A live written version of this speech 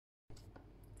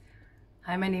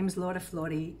Hi, my name is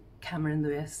Flòraidh Cameron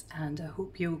Lewis, and I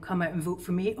hope you'll come out and vote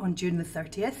for me on June the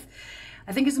 30th.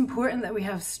 I think it's important that we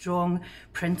have strong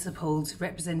principled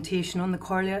representation on the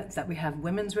Càrlabhagh, that we have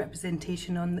women's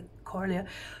representation on the Càrlabhagh.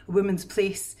 A woman's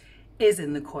place is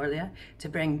in the Càrlabhagh to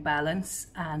bring balance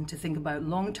and to think about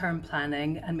long-term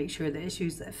planning and make sure that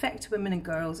issues that affect women and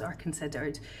girls are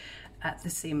considered at the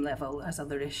same level as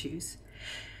other issues.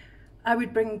 I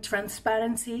would bring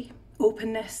transparency,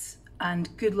 openness,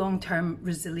 and good long-term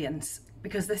resilience,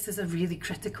 because this is a really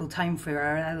critical time for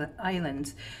our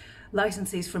island.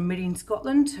 Licences from Marine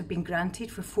Scotland have been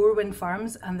granted for 4 wind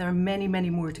farms, and there are many,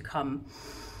 many more to come.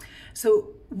 So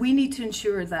we need to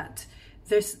ensure that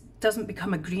this doesn't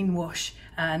become a greenwash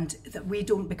and that we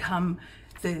don't become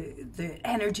the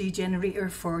energy generator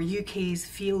for UK's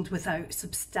field without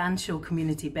substantial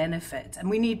community benefit.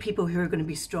 And we need people who are going to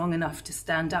be strong enough to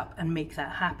stand up and make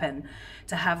that happen,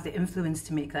 to have the influence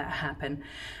to make that happen,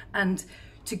 and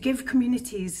to give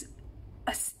communities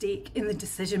a stake in the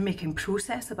decision-making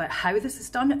process about how this is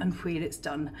done and where it's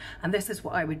done. And this is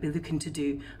what I would be looking to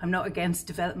do. I'm not against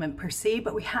development per se,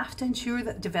 but we have to ensure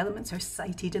that developments are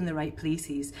sited in the right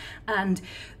places and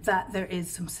that there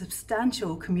is some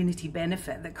substantial community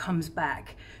benefit that comes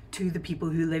back to the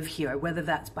people who live here, whether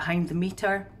that's behind the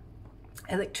meter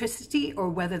electricity or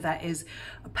whether that is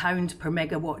 £1 per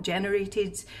megawatt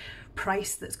generated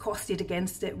price that's costed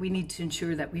against it. We need to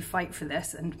ensure that we fight for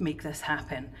this and make this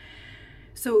happen.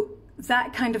 So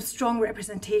that kind of strong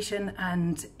representation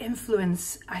and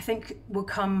influence, I think, will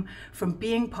come from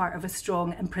being part of a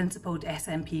strong and principled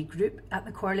SNP group at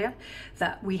the Càrlabhagh,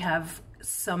 that we have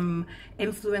some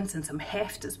influence and some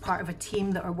heft as part of a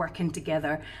team that are working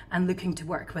together and looking to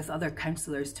work with other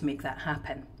councillors to make that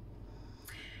happen.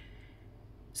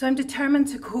 So I'm determined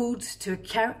to hold to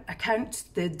account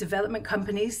the development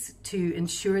companies to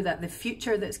ensure that the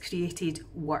future that's created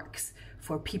works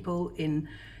for people in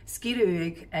Sgìr,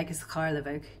 Ùige, agus,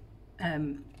 Càrlabhagh.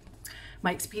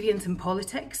 My experience in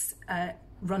politics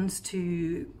runs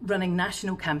to running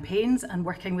national campaigns and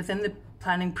working within the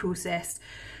planning process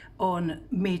on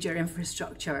major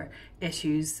infrastructure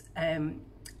issues.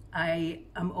 I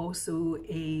am also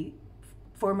a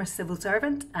former civil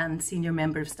servant and senior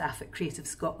member of staff at Creative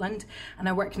Scotland, and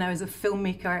I work now as a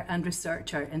filmmaker and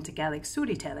researcher into Gaelic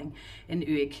storytelling in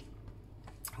Ùige,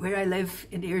 where I live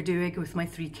in Ùige with my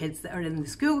 3 kids that are in the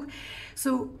school.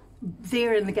 So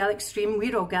there in the Gaelic stream,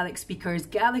 we're all Gaelic speakers.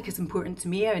 Gaelic is important to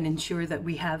me and ensure that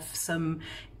we have some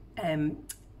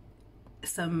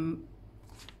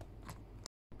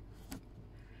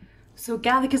So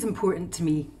Gaelic is important to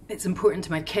me, it's important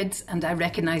to my kids, and I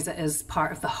recognise it as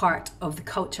part of the heart of the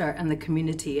culture and the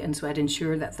community, and so I'd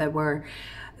ensure that there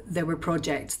were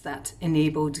projects that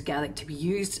enabled Gaelic to be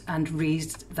used and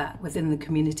raised that within the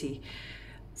community.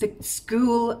 The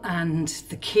school and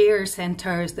the care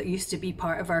centres that used to be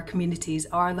part of our communities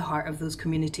are the heart of those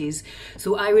communities,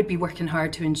 so I would be working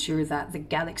hard to ensure that the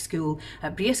Gaelic school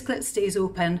at Braesclett stays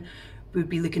open. We'd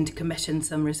be looking to commission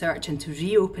some research into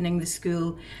reopening the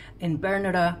school in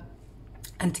Bernera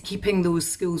and to keeping those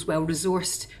schools well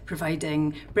resourced,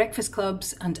 providing breakfast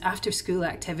clubs and after school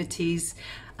activities,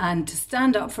 and to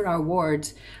stand up for our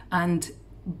ward, and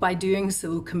by doing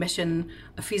so commission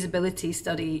a feasibility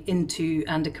study into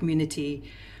and a community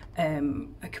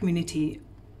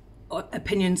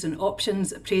opinions and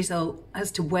options appraisal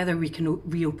as to whether we can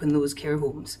reopen those care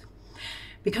homes.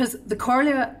 Because the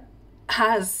Càrlabhagh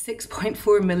has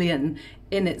 6.4 million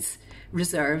in its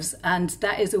reserves, and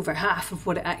that is over half of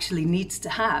what it actually needs to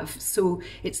have. So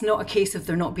it's not a case of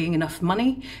there not being enough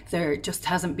money, there just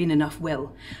hasn't been enough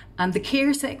will. And the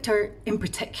care sector in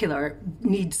particular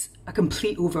needs a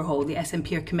complete overhaul. The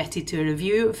SNP are committed to a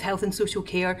review of health and social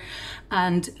care,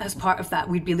 and as part of that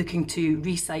we'd be looking to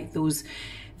resite those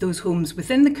homes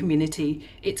within the community.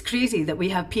 It's crazy that we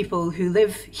have people who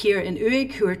live here in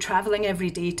Ùige who are travelling every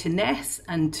day to Ness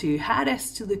and to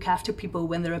Harris to look after people,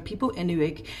 when there are people in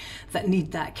Ùige that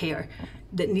need that care,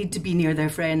 that need to be near their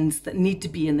friends, that need to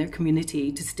be in their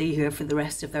community to stay here for the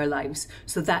rest of their lives.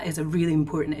 So that is a really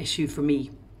important issue for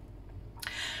me.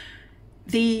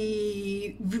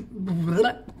 The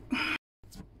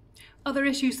other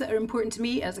issues that are important to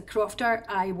me as a crofter,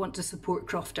 I want to support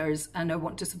crofters, and I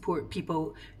want to support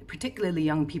people, particularly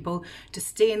young people, to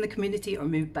stay in the community or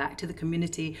move back to the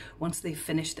community once they've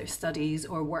finished their studies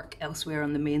or work elsewhere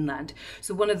on the mainland.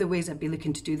 So one of the ways I'd be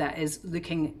looking to do that is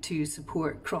looking to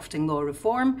support crofting law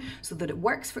reform so that it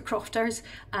works for crofters,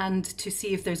 and to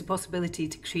see if there's a possibility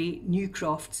to create new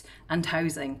crofts and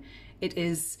housing. It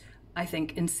is, I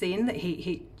think, insane that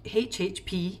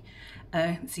HHP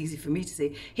it's easy for me to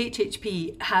say,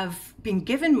 HHP have been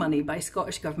given money by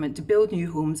Scottish Government to build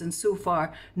new homes, and so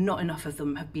far not enough of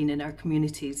them have been in our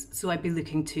communities. So I'd be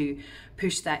looking to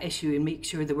push that issue and make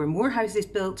sure there were more houses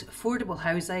built, affordable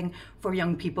housing for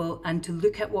young people, and to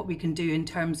look at what we can do in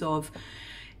terms of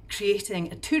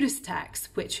creating a tourist tax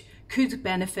which could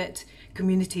benefit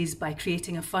communities by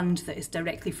creating a fund that is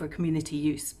directly for community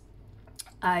use.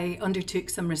 I undertook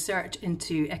some research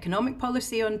into economic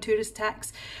policy on tourist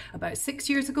tax about 6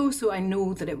 years ago, so I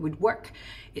know that it would work.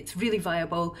 It's really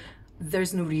viable.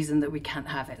 There's no reason that we can't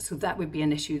have it. So that would be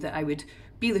an issue that I would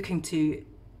be looking to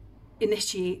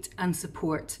initiate and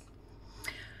support.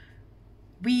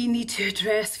 We need to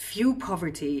address fuel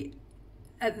poverty.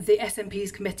 The SNP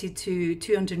is committed to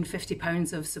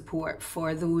 £250 of support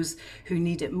for those who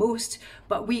need it most,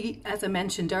 but we, as I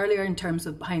mentioned earlier, in terms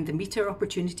of behind the meter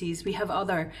opportunities, we have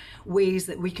other ways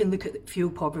that we can look at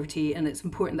fuel poverty, and it's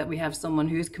important that we have someone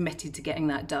who is committed to getting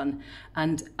that done,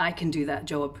 and I can do that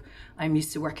job. I'm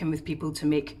used to working with people to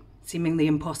make seemingly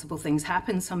impossible things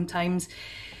happen sometimes.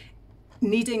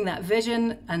 Needing that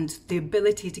vision and the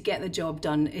ability to get the job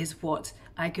done is what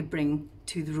I could bring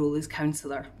to the role as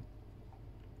councillor.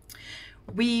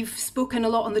 We've spoken a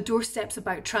lot on the doorsteps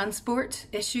about transport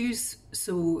issues,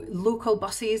 so local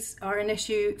buses are an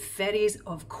issue, ferries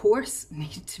of course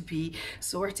need to be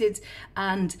sorted,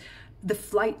 and the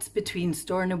flights between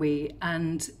Stornoway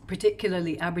and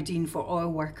particularly Aberdeen for oil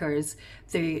workers,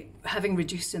 they having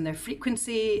reduced in their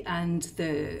frequency and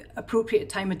the appropriate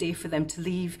time of day for them to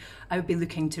leave. I would be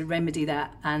looking to remedy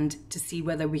that and to see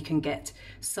whether we can get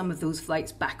some of those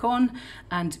flights back on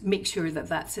and make sure that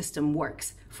that system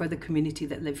works for the community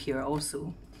that live here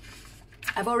also.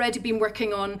 I've already been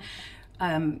working on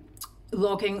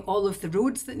logging all of the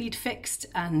roads that need fixed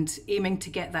and aiming to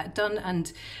get that done,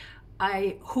 and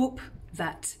I hope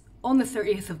that on the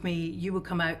 30th of May you will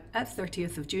come out at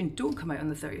 30th of June. Don't come out on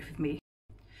the 30th of May.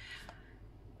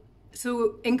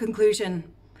 So in conclusion,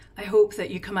 I hope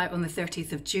that you come out on the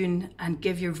 30th of June and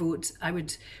give your vote. I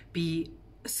would be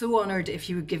so honoured if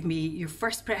you would give me your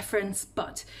first preference,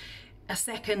 but a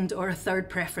second or a third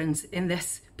preference in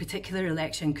this particular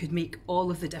election could make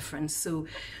all of the difference. So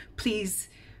please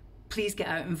get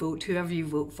out and vote, whoever you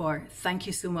vote for. Thank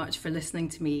you so much for listening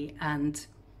to me, and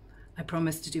I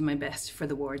promise to do my best for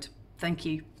the ward. Thank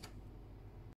you.